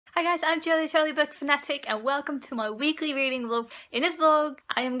Hi guys, I'm Charlie Book Fanatic and welcome to my weekly reading vlog. In this vlog,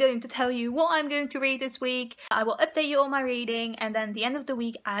 I am going to tell you what I'm going to read this week. I will update you on my reading and then at the end of the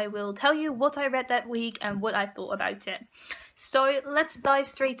week I will tell you what I read that week and what I thought about it. So let's dive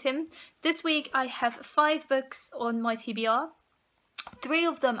straight in. This week I have 5 books on my TBR. 3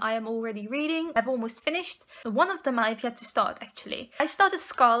 of them I am already reading. I've almost finished. 1 of them I've yet to start actually. I started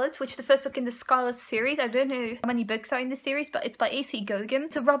Scarlet, which is the first book in the Scarlet series. I don't know how many books are in this series, but it's by A.C. Gaughen.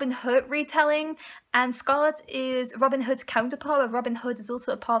 It's a Robin Hood retelling, and Scarlet is Robin Hood's counterpart, but Robin Hood is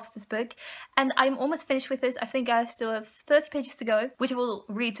also a part of this book. And I'm almost finished with this. I think I still have 30 pages to go, which I will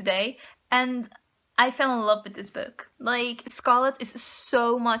read today. And I fell in love with this book. Like, Scarlet is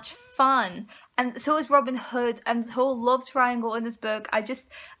so much fun. And so is Robin Hood, and the whole love triangle in this book.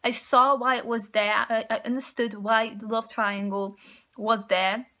 I saw why it was there. I understood why the love triangle was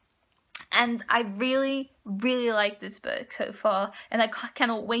there. And I really, really like this book so far. And I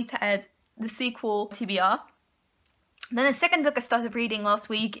cannot wait to add the sequel TBR. Then the second book I started reading last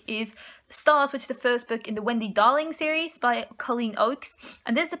week is Stars, which is the first book in the Wendy Darling series by Colleen.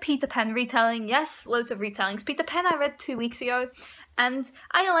 And this is the Peter Pan retelling. Yes, loads of retellings. Peter Pan I read 2 weeks ago and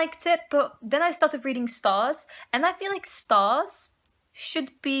I liked it, but then I started reading Stars and I feel like Stars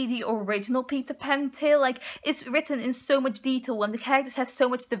should be the original Peter Pan tale. Like, it's written in so much detail and the characters have so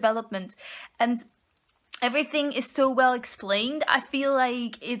much development and everything is so well explained. I feel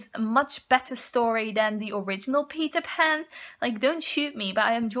like it's a much better story than the original Peter Pan. Like, don't shoot me, but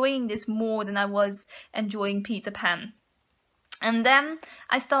I'm enjoying this more than I was enjoying Peter Pan. And then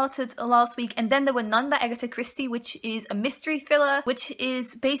I started last week And Then There Were None by Agatha Christie, which is a mystery thriller, which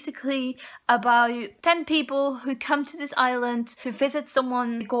is basically about 10 people who come to this island to visit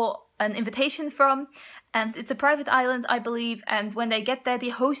someone they got an invitation from, and it's a private island, I believe, and when they get there the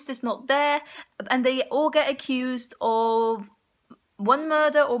host is not there and they all get accused of one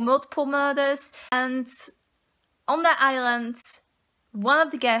murder or multiple murders, and on that island one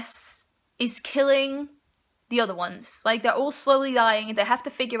of the guests is killing the other ones. Like, they're all slowly dying and they have to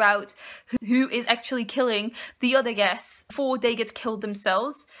figure out who is actually killing the other guests before they get killed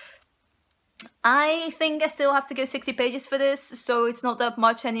themselves. I think I still have to go 60 pages for this, so it's not that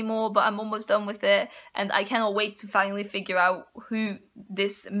much anymore, but I'm almost done with it and I cannot wait to finally figure out who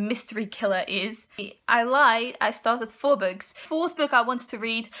this mystery killer is. I lied, I started 4 books. 4th book I wanted to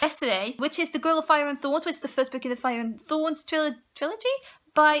read yesterday, which is The Girl of Fire and Thorns, which is the first book in the Fire and Thorns trilogy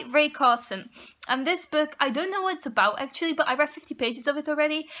by Carson. And this book, I don't know what it's about actually, but I read 50 pages of it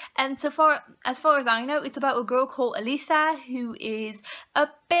already, and as far as I know, it's about a girl called Elisa who is a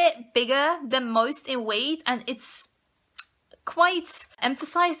bit bigger than most in weight, and it's quite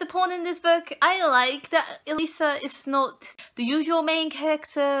emphasized upon in this book. I like that Elisa is not the usual main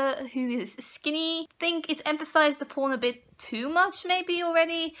character who is skinny. I think it's emphasized upon a bit too much maybe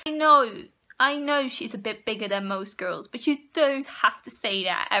already. I know she's a bit bigger than most girls, but you don't have to say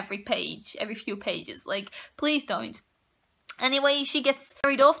that every few pages. Like, please don't. Anyway, she gets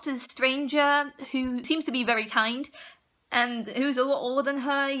carried off to a stranger who seems to be very kind and who's a lot older than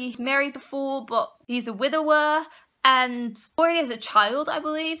her. He's married before, but he's a widower and already has a child, I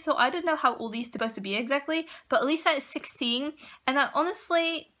believe. So I don't know how old he's supposed to be exactly, but Elisa is 16, and I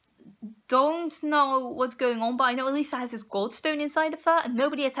honestly don't know what's going on, but I know Elisa has this gold stone inside of her and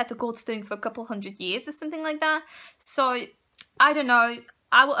nobody has had a gold stone for a couple hundred years or something like that. So I don't know.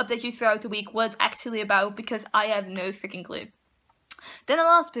 I will update you throughout the week what it's actually about because I have no freaking clue. Then the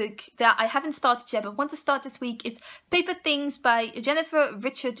last book that I haven't started yet but want to start this week is Paper Things by Jennifer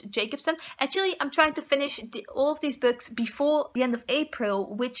Richard Jacobson. Actually, I'm trying to finish all of these books before the end of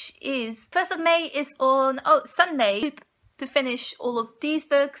April, which is 1st of May is on Sunday, to finish all of these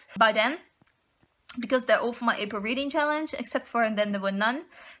books by then, because they're all for my April reading challenge, except for And Then There Were None.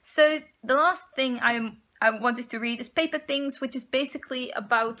 So the last thing I wanted to read is Paper Things, which is basically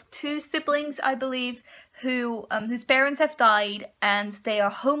about 2 siblings, I believe, who whose parents have died and they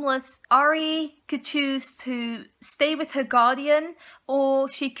are homeless. Ari could choose to stay with her guardian or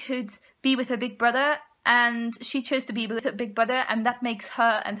she could be with her big brother, and she chose to be with her big brother, and that makes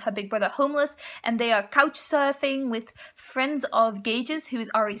her and her big brother homeless, and they are couch surfing with friends of Gaughen's, who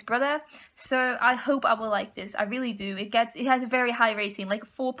is Ari's brother. So I hope I will like this. I really do. It has a very high rating, like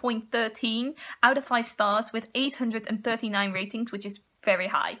 4.13 out of 5 stars with 839 ratings, which is very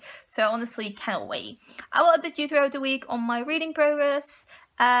high. So honestly, cannot wait. I will update you throughout the week on my reading progress,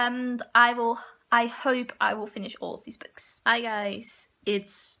 and I hope I will finish all of these books. Hi guys,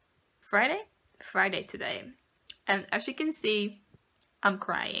 it's Friday today, and as you can see, I'm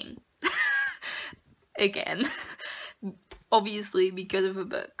crying again, obviously because of a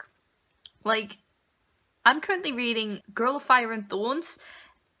book. Like, I'm currently reading Girl of Fire and Thorns,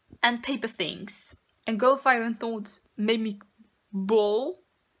 and Paper Things. And Go Fire and Thorns made me bawl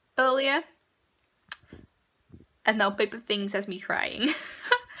earlier. And now Paper Things has me crying.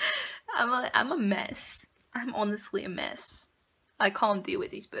 I'm a mess. I'm honestly a mess. I can't deal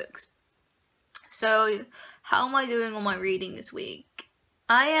with these books. So, how am I doing on my reading this week?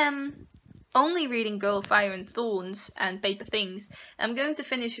 I am only reading Go Fire and Thorns and Paper Things. I'm going to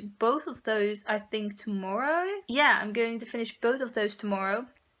finish both of those, I think, tomorrow. Yeah, I'm going to finish both of those tomorrow.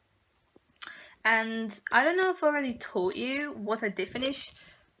 And I don't know if I already told you what I did finish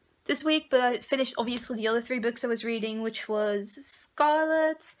this week, but I finished obviously the other 3 books I was reading, which was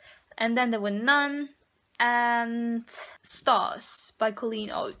Scarlet, and then there were none, and Stars by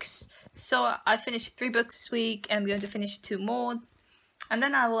Colleen. So I finished 3 books this week, and I'm going to finish 2 more, and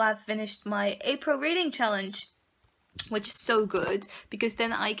then I will have finished my April reading challenge, which is so good, because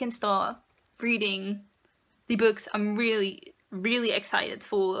then I can start reading the books I'm really, really excited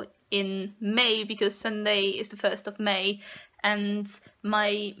for in May, because Sunday is the 1st of May, and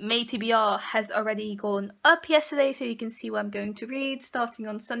my May TBR has already gone up yesterday, so you can see what I'm going to read starting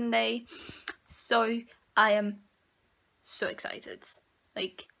on Sunday. So I am so excited,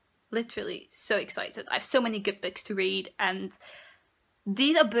 like literally so excited. I have so many good books to read, and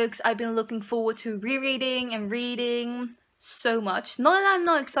these are books I've been looking forward to rereading and reading so much. Not that I'm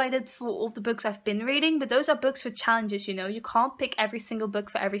not excited for all the books I've been reading, but those are books for challenges, you know. You can't pick every single book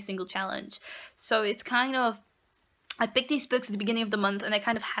for every single challenge. So it's kind of, I picked these books at the beginning of the month and I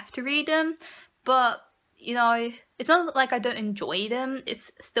kind of have to read them, but you know, it's not like I don't enjoy them.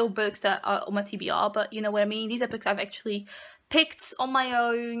 It's still books that are on my TBR, but you know what I mean? These are books I've actually picked on my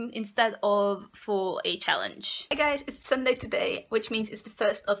own instead of for a challenge. Hey guys, it's Sunday today, which means it's the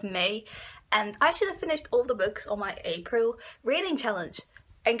 1st of May, and I should have finished all the books on my April reading challenge.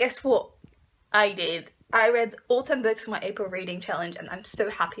 And guess what? I did. I read all 10 books on my April reading challenge, and I'm so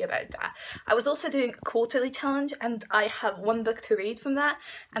happy about that. I was also doing a quarterly challenge, and I have 1 book to read from that,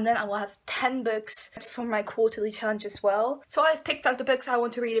 and then I will have 10 books from my quarterly challenge as well. So I've picked out the books I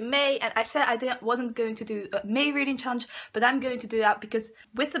want to read in May, and I said I wasn't going to do a May reading challenge, but I'm going to do that because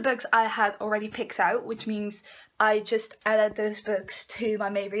with the books I had already picked out, which means I just added those books to my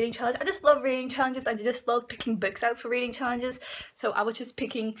May reading challenge. I just love reading challenges. I just love picking books out for reading challenges. So I was just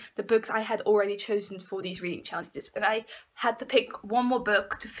picking the books I had already chosen for these reading challenges. And I had to pick 1 more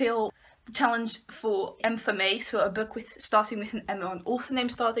book to fill the challenge for M for May. So a book starting with an M, or an author name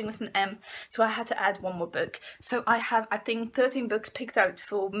starting with an M. So I had to add 1 more book. So I have, I think, 13 books picked out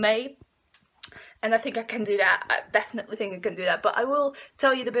for May. And I think I can do that. I definitely think I can do that. But I will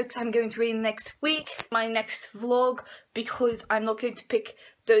tell you the books I'm going to read next week, my next vlog, because I'm not going to pick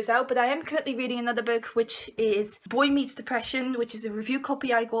those out. But I am currently reading another book, which is Boy Meets Depression, which is a review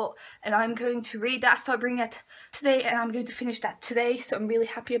copy I got. And I'm going to read that, start reading that today, and I'm going to finish that today. So I'm really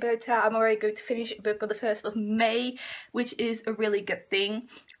happy about that. I'm already going to finish a book on the 1st of May, which is a really good thing.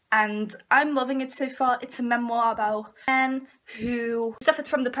 And I'm loving it so far. It's a memoir about a man who suffered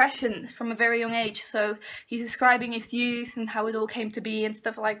from depression from a very young age. So he's describing his youth and how it all came to be and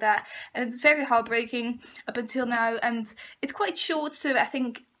stuff like that. And it's very heartbreaking up until now. And it's quite short, so I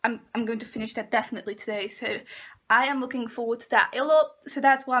think I'm going to finish that definitely today. So I am looking forward to that a lot. So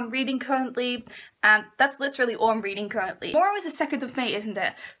that's what I'm reading currently, and that's literally all I'm reading currently. Tomorrow is the 2nd of May, isn't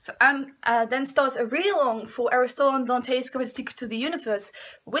it? So then starts a read-along for Aristotle and Dante discovered the secret to the universe,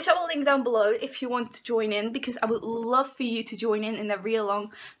 which I will link down below if you want to join in, because I would love for you to join in that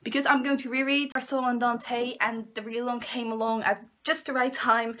read-along, because I'm going to reread Aristotle and Dante, and the read-along came along at just the right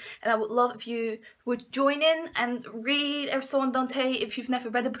time, and I would love if you would join in and read Aristotle and Dante if you've never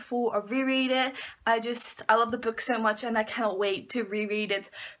read it before, or reread it. I love the book so much, and I cannot wait to reread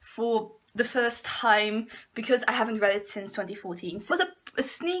it for the first time, because I haven't read it since 2014. So it was a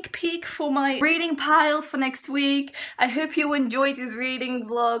sneak peek for my reading pile for next week. I hope you enjoyed this reading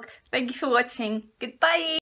vlog. Thank you for watching. Goodbye!